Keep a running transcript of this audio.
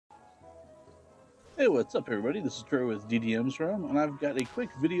Hey, what's up, everybody? This is Troy with DDM's Realm, and I've got a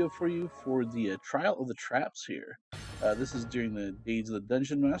quick video for you for the trial of the traps here. This is during the days of the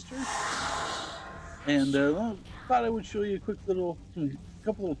Dungeon Master, and thought I would show you a quick couple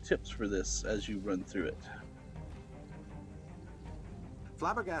little tips for this as you run through it.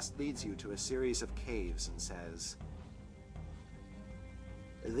 Flabbergast leads you to a series of caves and says,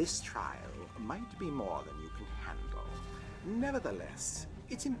 "This trial might be more than you can handle. Nevertheless,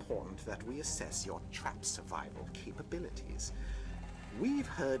 it's important that we assess your trap survival capabilities. We've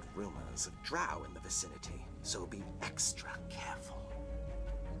heard rumors of drow in the vicinity, so be extra careful.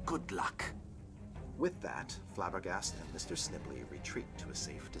 Good luck." With that, Flabbergast and Mr. Snibley retreat to a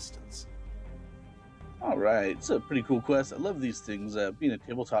safe distance. Alright, it's a pretty cool quest. I love these things. Being a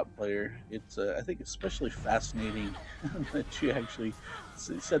tabletop player, it's I think especially fascinating that you actually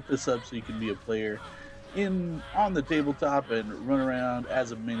set this up so you can be a player on the tabletop and run around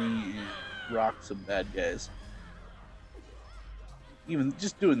as a mini and rock some bad guys. Even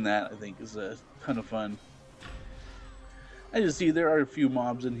just doing that, I think, is a ton of fun. As you see, there are a few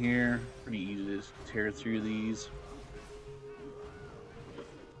mobs in here. Pretty easy to tear through these.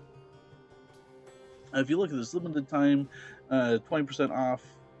 If you look at this limited time, 20% off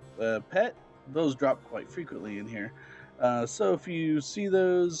pet, those drop quite frequently in here. So if you see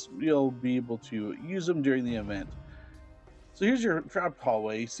those, you'll be able to use them during the event. So here's your trapped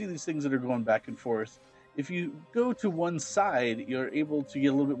hallway. You see these things that are going back and forth. If you go to one side, you're able to get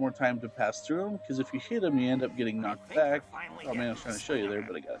a little bit more time to pass through them, because if you hit them, you end up getting knocked back. Oh man, I was trying to show you there,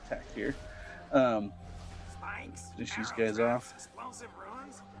 but I got attacked here. Finish these guys off.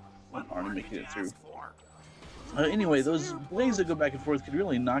 I'm already making it through. Anyway, those blades that go back and forth can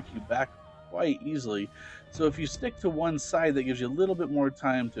really knock you back quite easily. So if you stick to one side, that gives you a little bit more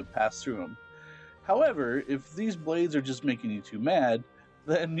time to pass through them. However, if these blades are just making you too mad,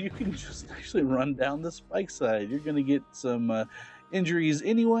 then you can just actually run down the spike side. You're going to get some injuries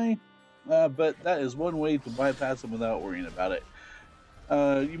anyway, but that is one way to bypass them without worrying about it.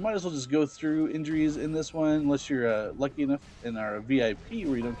 You might as well just go through injuries in this one, unless you're lucky enough and are a VIP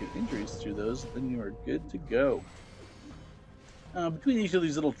where you don't get injuries through those, then you are good to go. Between each of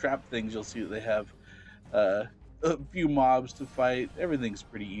these little trap things, you'll see that they have a few mobs to fight. Everything's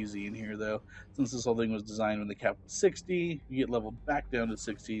pretty easy in here, though. Since this whole thing was designed when the cap was 60, you get leveled back down to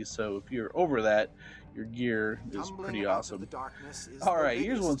 60, so if you're over that, your gear is pretty awesome. Alright,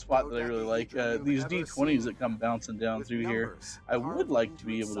 here's one spot that I really like. These D20s that come bouncing down through here. I would like to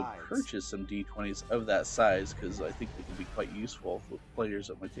be able to purchase some D20s of that size, because I think they can be quite useful with players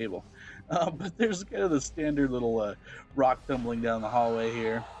at my table. But there's kind of the standard little rock tumbling down the hallway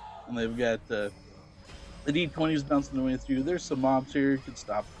here, and they've got the D20s bouncing their way through. There's some mobs here. You can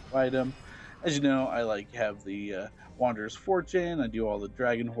stop and fight them. As you know, I have the Wanderer's Fortune. I do all the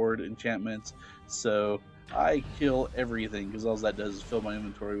Dragon Horde enchantments. So I kill everything, because all that does is fill my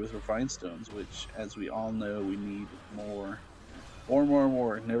inventory with refined stones, which, as we all know, we need more.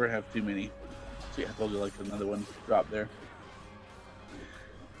 More. Never have too many. See, I told you like another one drop there.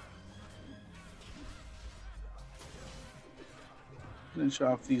 Finish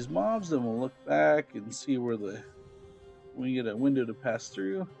off these mobs, then we'll look back and see where we get a window to pass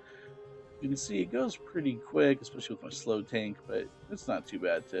through. You can see it goes pretty quick, especially with my slow tank, but it's not too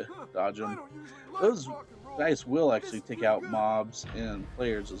bad to dodge them. Those dice will actually take out mobs and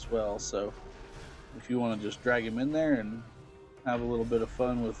players as well, so if you want to just drag them in there and have a little bit of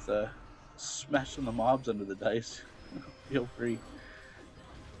fun with smashing the mobs under the dice, feel free.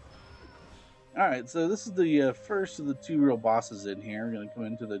 Alright, so this is the first of the two real bosses in here. We're going to come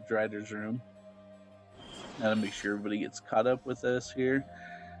into the Drider's room. Now to make sure everybody gets caught up with us here.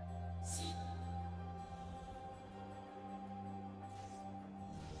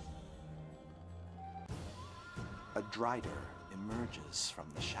 A Drider emerges from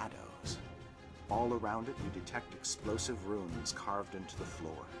the shadows. All around it, you detect explosive runes carved into the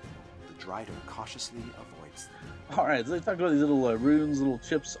floor. The Drider cautiously avoids them. Alright, so they talked about these little runes, little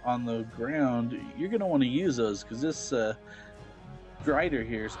chips on the ground. You're going to want to use those, because this Drider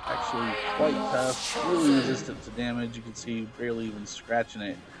here is actually quite tough, really resistant to damage. You can see barely even scratching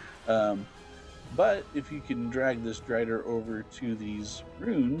it. But if you can drag this Drider over to these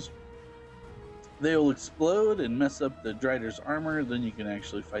runes, they will explode and mess up the Drider's armor. Then you can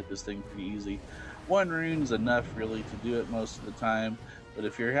actually fight this thing pretty easy. One rune's enough really to do it most of the time, but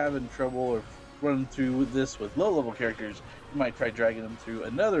if you're having trouble or running through this with low-level characters, you might try dragging them through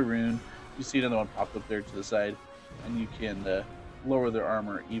another rune. You see another one pop up there to the side, and you can lower their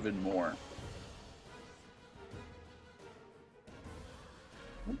armor even more.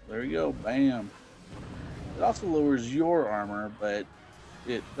 Oh, there you go, bam. It also lowers your armor, but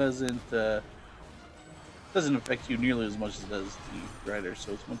it doesn't doesn't affect you nearly as much as it does the Drider,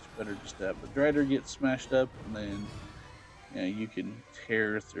 so it's much better just to have the Drider get smashed up, and then you can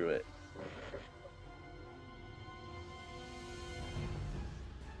tear through it.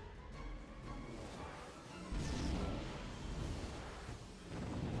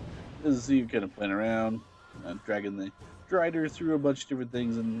 As you kind of playing around, dragging the Drider through a bunch of different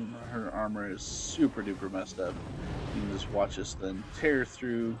things, and her armor is super duper messed up. You can just watch us then tear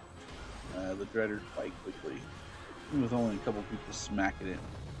through the Drider quite quickly, even with only a couple people smacking it.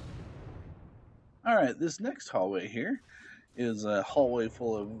 Alright, this next hallway here is a hallway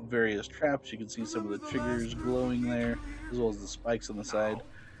full of various traps. You can see some of the triggers glowing there, as well as the spikes on the side.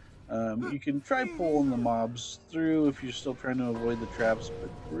 You can try pulling the mobs through if you're still trying to avoid the traps, but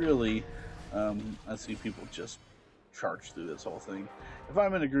really, I see people just charge through this whole thing. If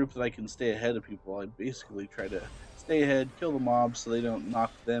I'm in a group that I can stay ahead of people, I basically try to stay ahead, kill the mobs so they don't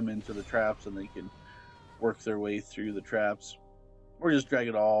knock them into the traps and they can work their way through the traps, or just drag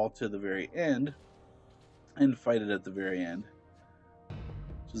it all to the very end and fight it at the very end,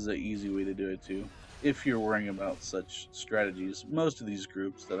 which is an easy way to do it too. If you're worrying about such strategies, most of these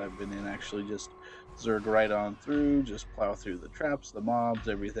groups that I've been in actually just zerg right on through, just plow through the traps, the mobs,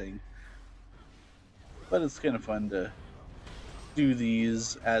 everything. But it's kind of fun to do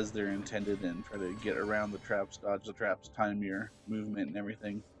these as they're intended and try to get around the traps, dodge the traps, time your movement and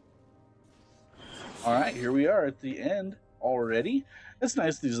everything. Alright, here we are at the end already. It's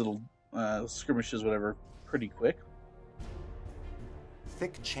nice, these little skirmishes, whatever, pretty quick.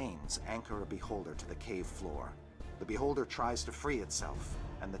 Thick chains anchor a beholder to the cave floor. The beholder tries to free itself,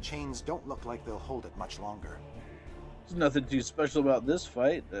 and the chains don't look like they'll hold it much longer. There's nothing too special about this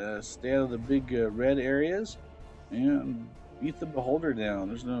fight. Stay out of the big red areas and beat the beholder down.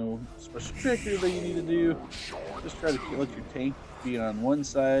 There's no special trickery that you need to do. Just try to let your tank be on one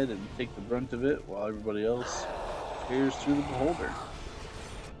side and take the brunt of it while everybody else tears through the beholder.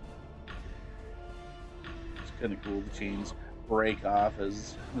 It's kind of cool. The chains break off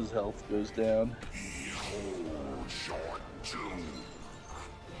as his health goes down.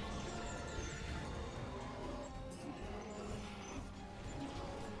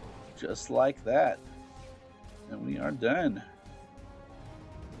 Just like that. And we are done.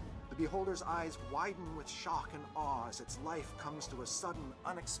 The beholder's eyes widen with shock and awe as its life comes to a sudden,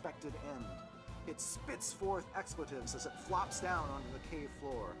 unexpected end. It spits forth expletives as it flops down onto the cave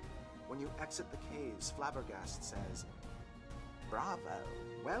floor. When you exit the caves, Flabbergast says, "Bravo,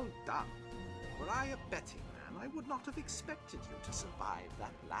 well done. Were I a betting man, I would not have expected you to survive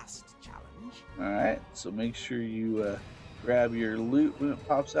that last challenge." Alright, so make sure you grab your loot when it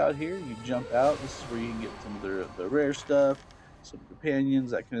pops out here. You jump out. This is where you can get some of the rare stuff, some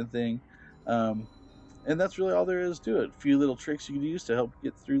companions, that kind of thing. And that's really all there is to it. A few little tricks you can use to help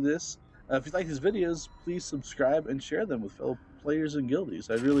get through this. If you like these videos, please subscribe and share them with fellow players and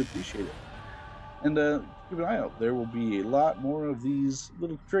guildies. I really appreciate it. And keep an eye out. There will be a lot more of these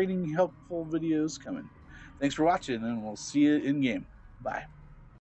little training helpful videos coming. Thanks for watching, and we'll see you in game. Bye.